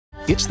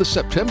It's the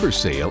September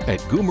sale at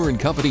Goomer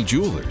 & Company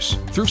Jewelers.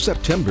 Through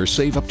September,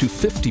 save up to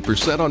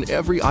 50% on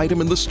every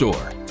item in the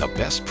store. The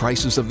best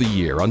prices of the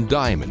year on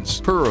diamonds,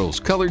 pearls,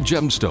 colored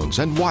gemstones,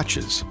 and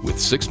watches. With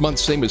 6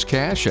 months same as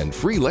cash and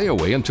free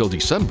layaway until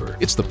December,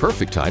 it's the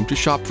perfect time to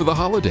shop for the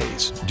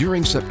holidays.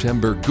 During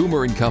September,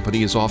 Goomer &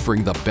 Company is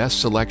offering the best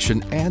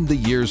selection and the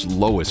year's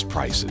lowest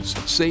prices.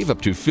 Save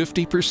up to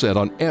 50%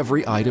 on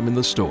every item in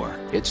the store.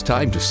 It's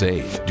time to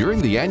save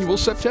during the annual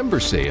September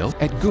sale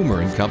at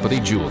Goomer & Company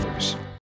Jewelers.